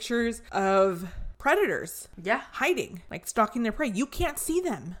those pictures of predators. Yeah. Hiding, like stalking their prey. You can't see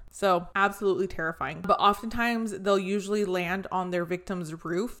them. So absolutely terrifying. But oftentimes they'll usually land on their victim's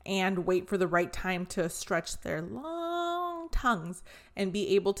roof and wait for the right time to stretch their long tongues and be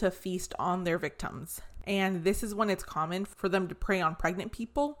able to feast on their victims. And this is when it's common for them to prey on pregnant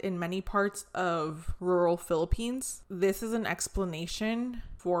people in many parts of rural Philippines. This is an explanation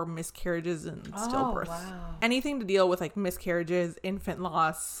for miscarriages and stillbirths. Wow. Anything to deal with like miscarriages, infant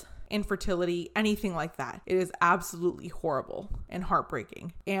loss, infertility, anything like that. It is absolutely horrible and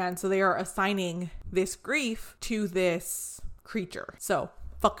heartbreaking. And so they are assigning this grief to this creature. So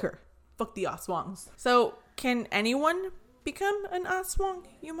fuck her. Fuck the Aswangs. So can anyone become an Aswang,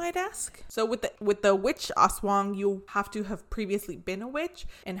 you might ask? So with the witch Aswang, you have to have previously been a witch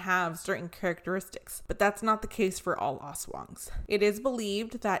and have certain characteristics, but that's not the case for all Aswangs. It is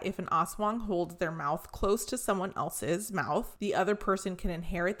believed that if an Aswang holds their mouth close to someone else's mouth, the other person can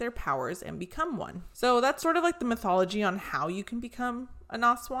inherit their powers and become one. So that's sort of like the mythology on how you can become an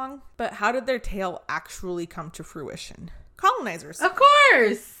Aswang, but how did their tale actually come to fruition? Colonizers. Of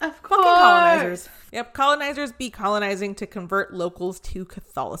course. Fucking colonizers. Yep, colonizers be colonizing to convert locals to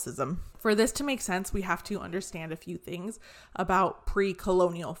Catholicism. For this to make sense, we have to understand a few things about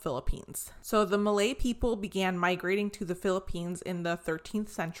pre-colonial Philippines. So the Malay people began migrating to the Philippines in the 13th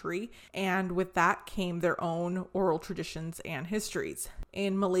century, and with that came their own oral traditions and histories.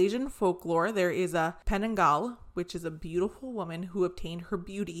 In Malaysian folklore, there is a penanggal, which is a beautiful woman who obtained her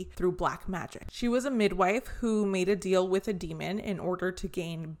beauty through black magic. She was a midwife who made a deal with a demon in order to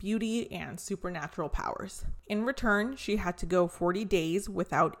gain beauty and supernatural powers. In return, she had to go 40 days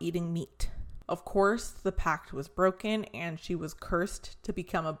without eating meat. Of course, the pact was broken and she was cursed to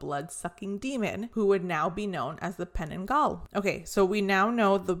become a blood-sucking demon who would now be known as the penanggal. Okay, so we now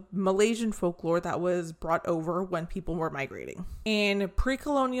know the Malaysian folklore that was brought over when people were migrating. In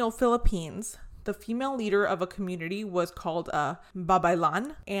pre-colonial Philippines, the female leader of a community was called a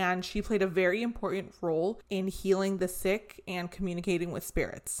babaylan, and she played a very important role in healing the sick and communicating with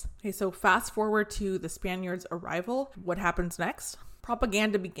spirits. Okay, so fast forward to the Spaniards' arrival. What happens next?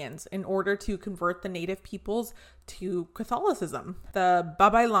 Propaganda begins in order to convert the native peoples to Catholicism. The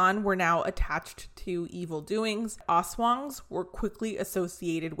babaylan were now attached to evil doings. Aswangs were quickly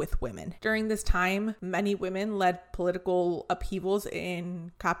associated with women. During this time, many women led political upheavals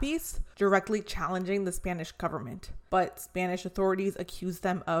in Capiz, directly challenging the Spanish government. But Spanish authorities accused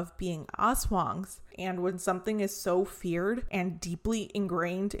them of being Aswangs. And when something is so feared and deeply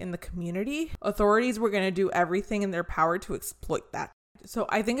ingrained in the community, authorities were going to do everything in their power to exploit that. So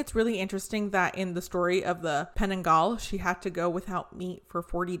I think it's really interesting that in the story of the penanggal, she had to go without meat for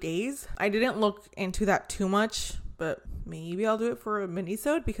 40 days. I didn't look into that too much, but maybe I'll do it for a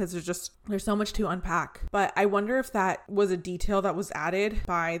mini-sode because there's so much to unpack. But I wonder if that was a detail that was added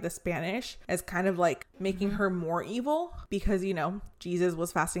by the Spanish as kind of like making her more evil because, Jesus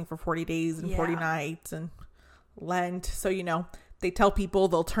was fasting for 40 days and 40 nights and Lent. So, they tell people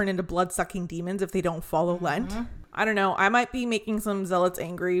they'll turn into blood-sucking demons if they don't follow Lent. I don't know. I might be making some zealots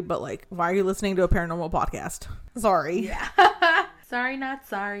angry, but like, why are you listening to a paranormal podcast? Sorry. Yeah. Sorry, not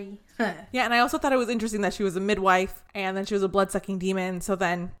sorry. Yeah, and I also thought it was interesting that she was a midwife and then she was a blood-sucking demon. So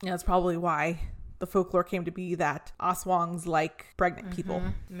then, that's probably why the folklore came to be that Aswangs like pregnant people.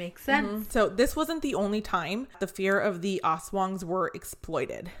 Makes sense. So this wasn't the only time the fear of the Aswangs were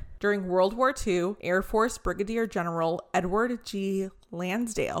exploited. During World War II, Air Force Brigadier General Edward G.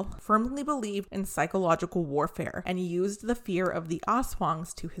 Lansdale firmly believed in psychological warfare and used the fear of the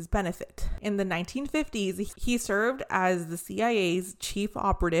Aswangs to his benefit. In the 1950s, he served as the CIA's chief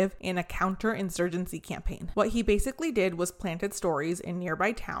operative in a counterinsurgency campaign. What he basically did was planted stories in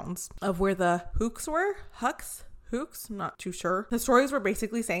nearby towns of where the Hooks were. Hooks? I'm not too sure. The stories were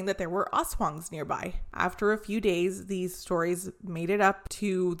basically saying that there were Aswangs nearby. After a few days, these stories made it up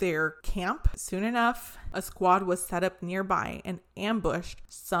to their camp. Soon enough, a squad was set up nearby and ambushed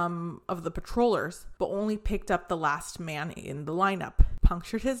some of the patrollers, but only picked up the last man in the lineup,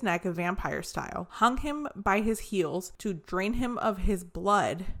 punctured his neck vampire style, hung him by his heels to drain him of his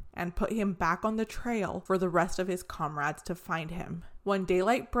blood, and put him back on the trail for the rest of his comrades to find him. When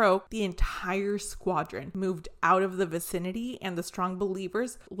daylight broke, the entire squadron moved out of the vicinity and the strong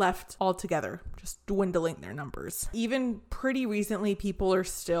believers left altogether, just dwindling their numbers. Even pretty recently, people are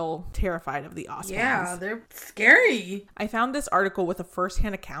still terrified of the Aswangs. Yeah, they're scary. I found this article with a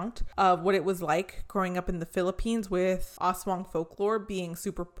first-hand account of what it was like growing up in the Philippines with Aswang folklore being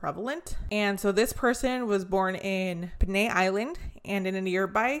super prevalent. And so this person was born in Panay Island and in a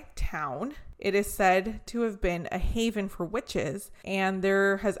nearby town. It is said to have been a haven for witches, and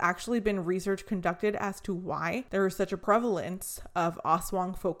there has actually been research conducted as to why there is such a prevalence of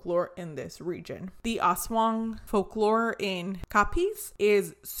Aswang folklore in this region. The Aswang folklore in Capiz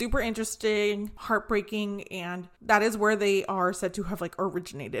is super interesting, heartbreaking, and that is where they are said to have like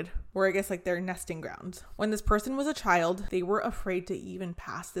originated, or I guess like their nesting grounds. When this person was a child, they were afraid to even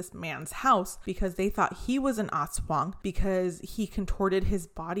pass this man's house because they thought he was an Aswang because he contorted his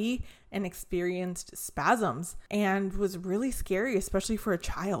body and experienced spasms and was really scary, especially for a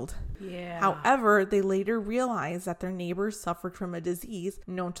child. Yeah. However, they later realized that their neighbors suffered from a disease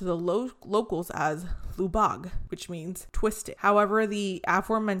known to the locals as lubag, which means twisted. However, the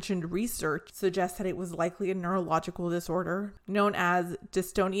aforementioned research suggests that it was likely a neurological disorder known as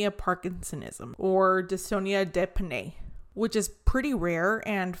dystonia Parkinsonism or dystonia de Panay, which is pretty rare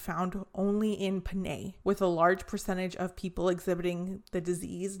and found only in Panay, with a large percentage of people exhibiting the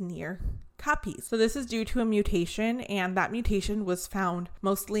disease near Capiz. So this is due to a mutation, and that mutation was found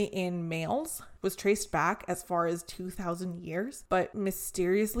mostly in males, was traced back as far as 2,000 years, but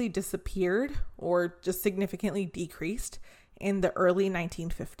mysteriously disappeared or just significantly decreased in the early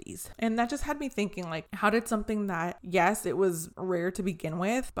 1950s. And that just had me thinking, like, how did something that, yes, it was rare to begin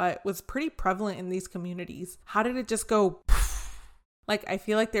with, but was pretty prevalent in these communities, how did it just go like, I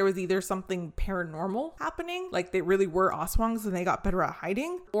feel like there was either something paranormal happening, like they really were Aswangs and they got better at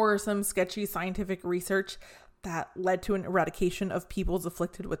hiding, or some sketchy scientific research that led to an eradication of peoples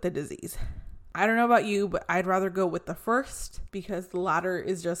afflicted with the disease. I don't know about you, but I'd rather go with the first because the latter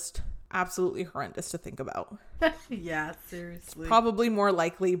is just absolutely horrendous to think about. Yeah, seriously. Probably more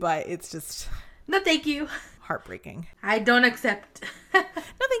likely, but it's just... No, thank you. Heartbreaking. I don't accept. No,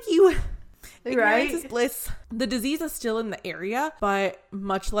 thank you. Right? Ignorance is bliss. The disease is still in the area, but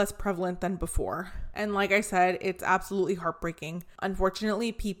much less prevalent than before. And like I said, it's absolutely heartbreaking.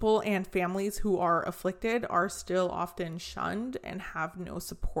 Unfortunately, people and families who are afflicted are still often shunned and have no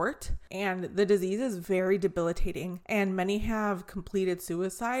support. And the disease is very debilitating, and many have completed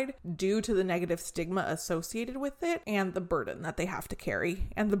suicide due to the negative stigma associated with it and the burden that they have to carry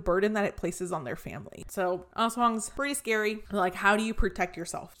and the burden that it places on their family. So Aswang's pretty scary. Like, how do you protect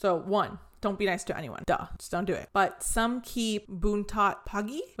yourself? So one, don't be nice to anyone. Duh, just don't do it. But some keep buntot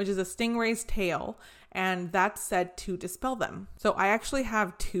pagi, which is a stingray's tail, and that's said to dispel them. So I actually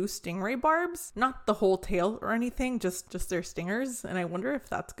have 2 stingray barbs, not the whole tail or anything, just their stingers, and I wonder if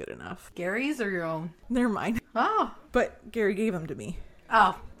that's good enough. Gary's or your own? They're mine. Oh. But Gary gave them to me.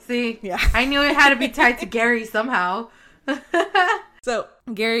 Oh, see? Yeah. I knew it had to be tied to Gary somehow. So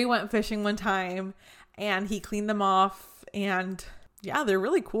Gary went fishing one time, and he cleaned them off, and... yeah, they're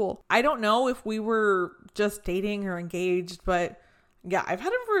really cool. I don't know if we were just dating or engaged, but yeah, I've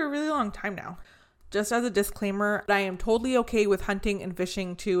had them for a really long time now. Just as a disclaimer, I am totally okay with hunting and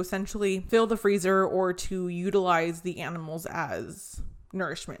fishing to essentially fill the freezer or to utilize the animals as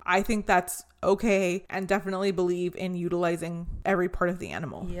nourishment. I think that's okay, and definitely believe in utilizing every part of the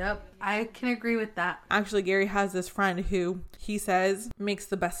animal. Yep, I can agree with that. Actually, Gary has this friend who he says makes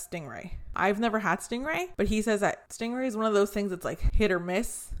the best stingray. I've never had stingray, but he says that stingray is one of those things that's like hit or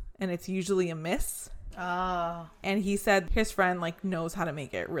miss, and it's usually a miss. Oh. And he said his friend like knows how to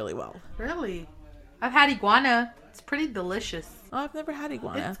make it really well. Really? I've had iguana. It's pretty delicious. Oh, I've never had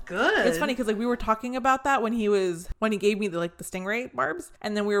iguana. It's good. It's funny because like we were talking about that when he gave me the stingray barbs,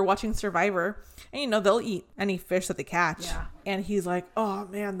 and then we were watching Survivor, and you know they'll eat any fish that they catch. Yeah. And he's like, "Oh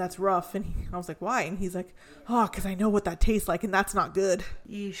man, that's rough." And I was like, "Why?" And he's like, "Oh, because I know what that tastes like, and that's not good.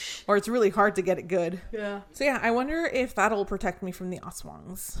 Yeesh. Or it's really hard to get it good." Yeah. So yeah, I wonder if that'll protect me from the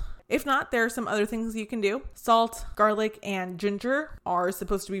Aswangs. If not, there are some other things you can do. Salt, garlic, and ginger are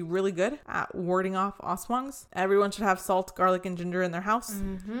supposed to be really good at warding off Aswangs. Everyone should have salt, garlic, and ginger in their house,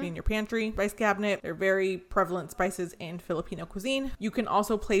 be in your pantry, spice cabinet. They're very prevalent spices in Filipino cuisine. You can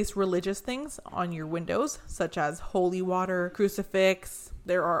also place religious things on your windows, such as holy water, crucifix.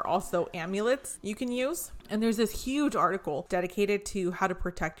 There are also amulets you can use. And there's this huge article dedicated to how to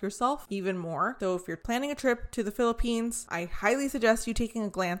protect yourself even more. So if you're planning a trip to the Philippines, I highly suggest you taking a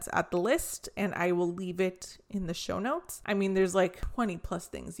glance at the list, and I will leave it in the show notes. I mean, there's like 20 plus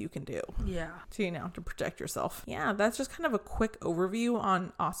things you can do. Yeah. So, to protect yourself. Yeah, that's just kind of a quick overview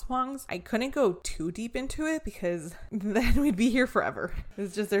on Aswangs. I couldn't go too deep into it because then we'd be here forever.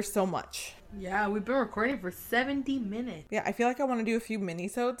 It's just, there's so much. Yeah, we've been recording for 70 minutes. Yeah, I feel like I want to do a few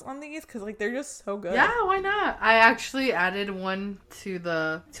mini-sodes on these because like they're just so good. Yeah, why not? I actually added one to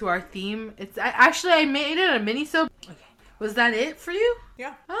our theme. I made it a mini-sode. Okay. Was that it for you?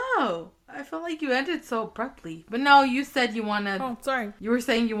 Yeah. Oh, I felt like you ended so abruptly. But no, you said you want to... Oh, sorry. You were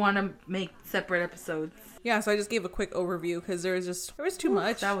saying you want to make separate episodes. Yeah, so I just gave a quick overview because there was too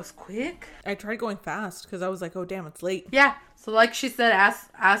much. That was quick. I tried going fast because I was like, oh damn, it's late. Yeah, so like she said,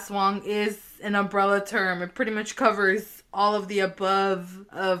 Aswang is an umbrella term. It pretty much covers all of the above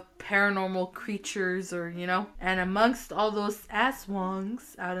of paranormal creatures, or and amongst all those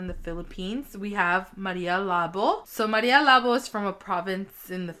Aswangs out in the Philippines, we have Maria Labo. So Maria Labo is from a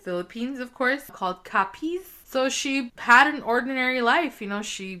province in the Philippines, of course, called Capiz. So she had an ordinary life,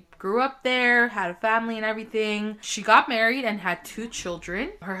 she grew up there, had a family and everything. She got married and had 2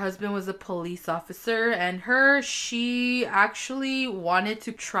 children. Her husband was a police officer, and she actually wanted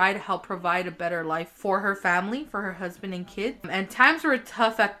to try to help provide a better life for her family, for her husband and kids. And times were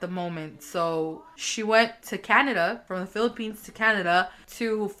tough at the moment, so she went to Canada, from the Philippines to Canada,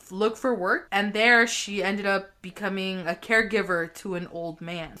 to look for work. And there she ended up becoming a caregiver to an old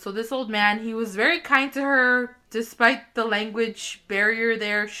man. So this old man, he was very kind to her. Despite the language barrier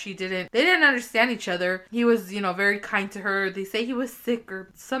there, they didn't understand each other. He was, very kind to her. They say he was sick or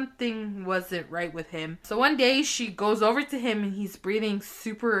something wasn't right with him. So one day she goes over to him and he's breathing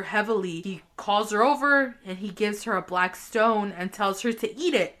super heavily. He calls her over and he gives her a black stone and tells her to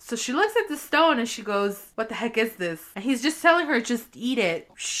eat it. So she looks at the stone and she goes, "What the heck is this?" And he's just telling her, just eat it.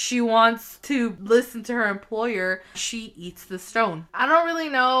 She wants to listen to her employer. She eats the stone. I don't really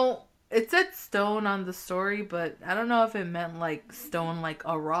know. It said stone on the story, but I don't know if it meant like stone like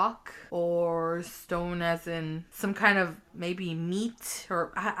a rock, or stone as in some kind of maybe meat,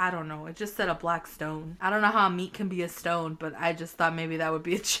 or I don't know. It just said a black stone. I don't know how meat can be a stone, but I just thought maybe that would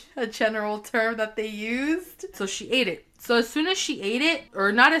be a general term that they used. So she ate it. So as soon as she ate it,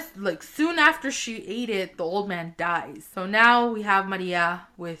 or not as, soon after she ate it, the old man dies. So now we have Maria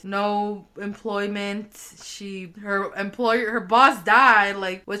with no employment. Her boss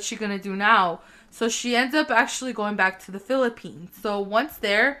died. What's she gonna do now? So she ends up actually going back to the Philippines. So once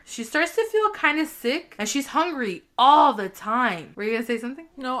there, she starts to feel kind of sick and she's hungry all the time. Were you gonna say something?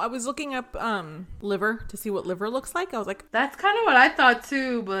 No, I was looking up liver to see what liver looks like. I was like, that's kind of what I thought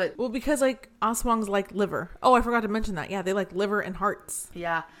too, but... Well, because Aswangs like liver. Oh, I forgot to mention that. Yeah, they like liver and hearts.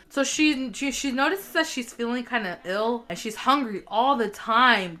 Yeah. So she notices that she's feeling kind of ill and she's hungry all the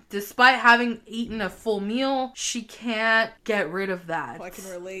time. Despite having eaten a full meal, she can't get rid of that. Oh, I can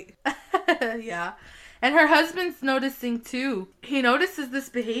relate. Yeah. And her husband's noticing too. He notices this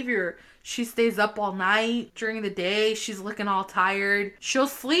behavior. She stays up all night during the day. She's looking all tired. She'll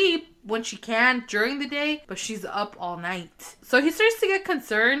sleep when she can during the day, but she's up all night. So he starts to get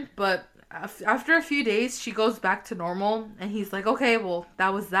concerned, but after a few days, she goes back to normal, and he's like, okay, well,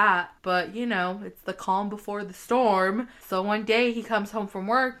 that was that. But, it's the calm before the storm. So one day he comes home from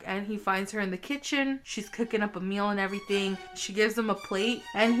work and he finds her in the kitchen. She's cooking up a meal and everything. She gives him a plate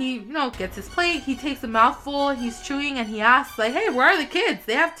and he, gets his plate. He takes a mouthful, he's chewing, and he asks, hey, where are the kids?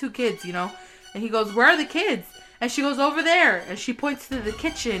 They have 2 kids, And he goes, where are the kids? And she goes, over there. And she points to the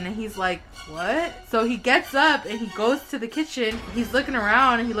kitchen. And he's like, what? So he gets up and he goes to the kitchen. He's looking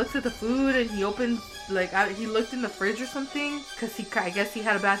around and he looks at the food and he opens, like, he looked in the fridge or something. Because I guess he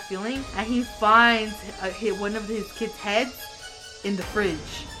had a bad feeling. And he finds one of his kids' heads in the fridge.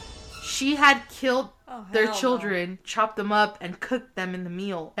 She had killed their children, chopped them up, and cooked them in the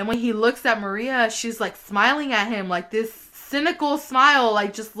meal. And when he looks at Maria, she's like smiling at him, like this cynical smile,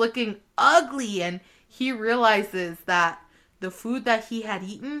 like just looking ugly. And he realizes that the food that he had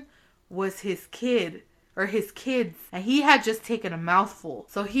eaten was his kid or his kids, and he had just taken a mouthful.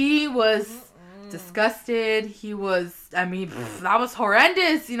 So he was disgusted. He was, I mean, that was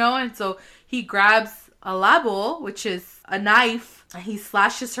horrendous, you know. And so he grabs a labo, which is a knife, and he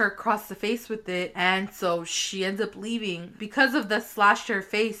slashes her across the face with it. And so she ends up leaving. Because of the slash to her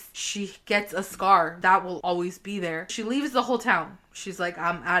face, she gets a scar that will always be there. She leaves the whole town. She's like,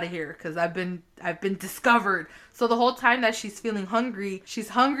 I'm out of here because I've been discovered. So the whole time that she's feeling hungry, she's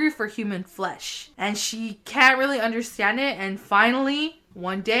hungry for human flesh. And she can't really understand it. And finally,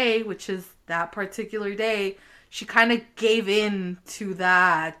 one day, which is that particular day, she kind of gave in to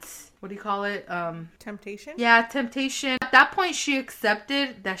that. What do you call it? Temptation? Yeah, temptation. At that point, she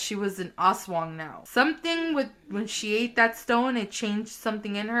accepted that she was an Aswang now. Something with when she ate that stone, it changed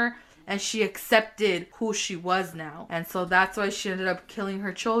something in her. And she accepted who she was now. And so that's why she ended up killing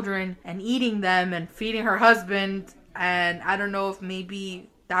her children and eating them and feeding her husband. And I don't know if maybe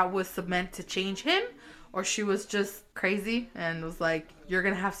that was meant to change him, or she was just crazy and was like, you're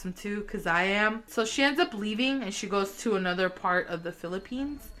gonna have some too, because I am. So she ends up leaving and she goes to another part of the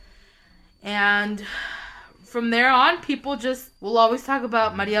Philippines. And from there on, people just will always talk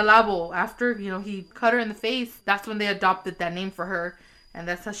about Maria Labo. After, you know, he cut her in the face, that's when they adopted that name for her. And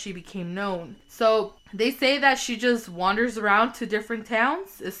that's how she became known. So they say that she just wanders around to different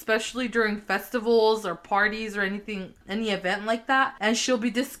towns, especially during festivals or parties or anything, any event like that. And she'll be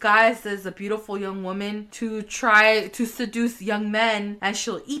disguised as a beautiful young woman to try to seduce young men, and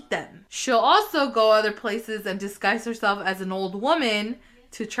she'll eat them. She'll also go other places and disguise herself as an old woman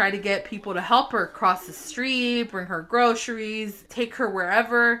to try to get people to help her cross the street, bring her groceries, take her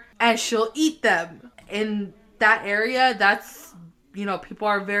wherever, and she'll eat them. In that area, that's, you know, people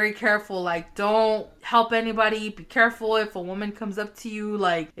are very careful. Like, don't help anybody. Be careful if a woman comes up to you.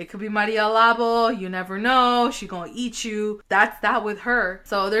 Like, it could be Maria Labo. You never know. She gonna eat you. That's that with her.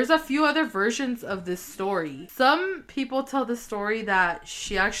 So there's a few other versions of this story. Some people tell the story that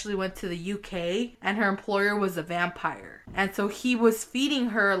she actually went to the UK and her employer was a vampire. And so he was feeding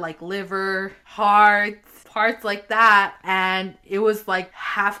her like liver, hearts, parts like that, and it was like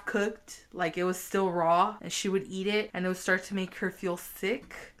half cooked, like it was still raw, and she would eat it and it would start to make her feel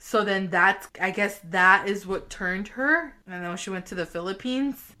sick. So then that's, I guess that is what turned her. And then when she went to the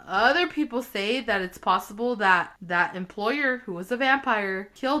Philippines, other people say that it's possible that that employer who was a vampire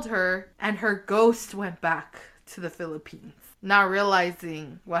killed her and her ghost went back to the Philippines, not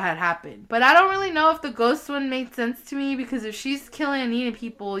realizing what had happened. But I don't really know if the ghost one made sense to me, because if she's killing and eating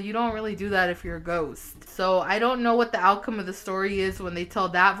people, you don't really do that if you're a ghost. So I don't know what the outcome of the story is when they tell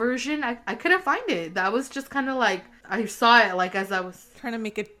that version. I couldn't find it. That was just kind of like, I saw it like as I was trying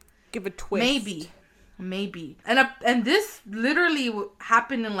to give a twist. Maybe. And this literally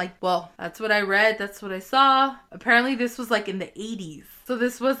happened in like, well, that's what I read. That's what I saw. Apparently this was like in the 80s. So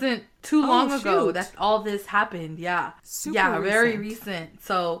this wasn't too long ago that all this happened. Yeah. Very recent.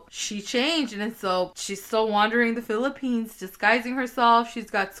 So she changed, and so she's still wandering the Philippines, disguising herself. She's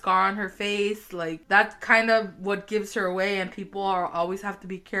got scar on her face. Like, that's kind of what gives her away, and people always have to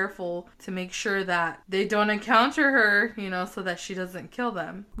be careful to make sure that they don't encounter her, you know, so that she doesn't kill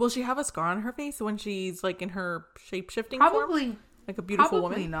them. Will she have a scar on her face when she's like in her shape-shifting Probably. form? Like a beautiful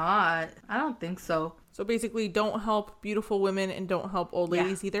woman? Probably not. I don't think so. So basically, don't help beautiful women and don't help old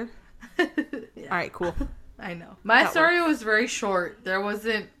ladies either? Yeah. All right, cool. I know. My story was very short. There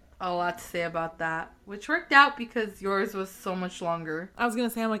wasn't a lot to say about that, which worked out because yours was so much longer. I was going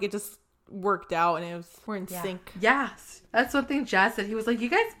to say, I'm like, it just worked out and we're in sync. Yes. That's one thing Jazz said. He was like, you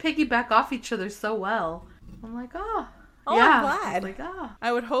guys piggyback off each other so well. I'm like, oh. Oh, yeah. I'm glad. I was like, oh.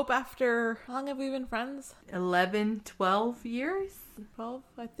 I would hope after, how long have we been friends? 11, 12 years? 12,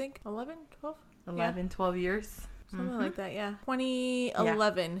 I think. 11, 12? 11, 12 years. Something like that, yeah.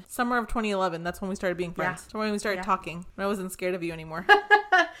 2011. Yeah. Summer of 2011. That's when we started being friends. So when we started talking. When I wasn't scared of you anymore.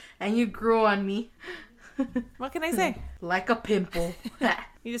 And you grew on me. What can I say? Like a pimple.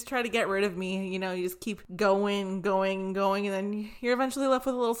 You just try to get rid of me. You know, you just keep going, and then you're eventually left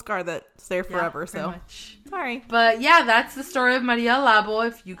with a little scar that's there forever. So, much. Sorry. But yeah, that's the story of Maria Labo.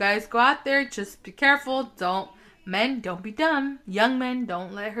 If you guys go out there, just be careful. Men, don't be dumb. Young men,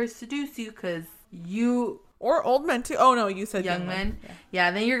 don't let her seduce you, because you Or old men too. Oh no, you said young men. Yeah,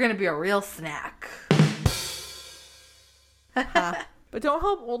 then you're gonna be a real snack. But don't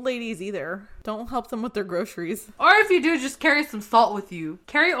help old ladies either. Don't help them with their groceries. Or if you do, just carry some salt with you.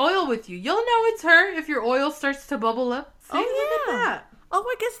 Carry oil with you. You'll know it's her if your oil starts to bubble up. See, look at that. Oh,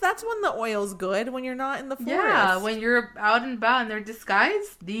 I guess that's when the oil's good, when you're not in the forest. Yeah, when you're out and about and they're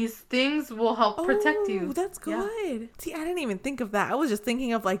disguised, these things will help protect you. Oh, that's good. Yeah. See, I didn't even think of that. I was just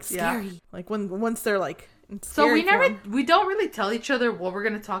thinking of like scary. Yeah. Like once they're like so we don't really tell each other what we're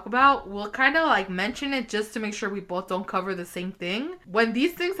going to talk about. We'll kind of like mention it just to make sure we both don't cover the same thing. When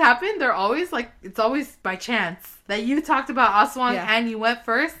these things happen, they're always like, it's always by chance that you talked about Aswang and you went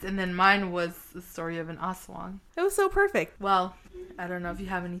first, and then mine was the story of an Aswang. It was so perfect. Well, I don't know if you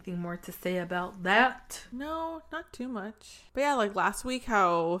have anything more to say about that. No, not too much. But yeah, like last week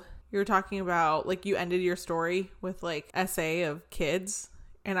how you were talking about, like you ended your story with like essay of kids.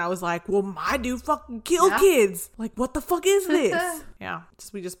 And I was like, well, my dude fucking killed kids. Like, what the fuck is this? Yeah,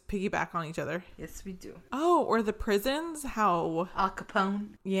 we just piggyback on each other. Yes, we do. Oh, or the prisons, how... Al Capone.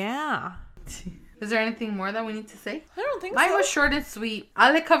 Yeah. Is there anything more that we need to say? I don't think Mine was short and sweet.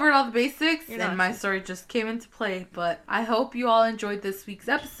 I covered all the basics and my story just came into play. But I hope you all enjoyed this week's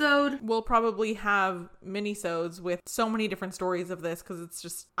episode. We'll probably have mini-sodes with so many different stories of this because it's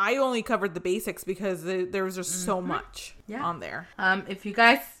just... I only covered the basics because there was just so much on there. If you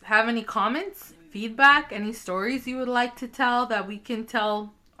guys have any comments, feedback, any stories you would like to tell that we can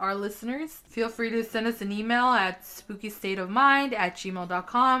tell our listeners, feel free to send us an email at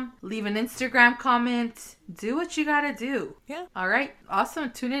spookystateofmind@gmail.com. Leave an Instagram comment. Do what you gotta do. Yeah. All right. Awesome.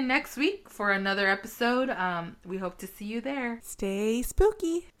 Tune in next week for another episode. We hope to see you there. Stay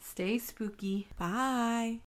spooky. Stay spooky. Bye.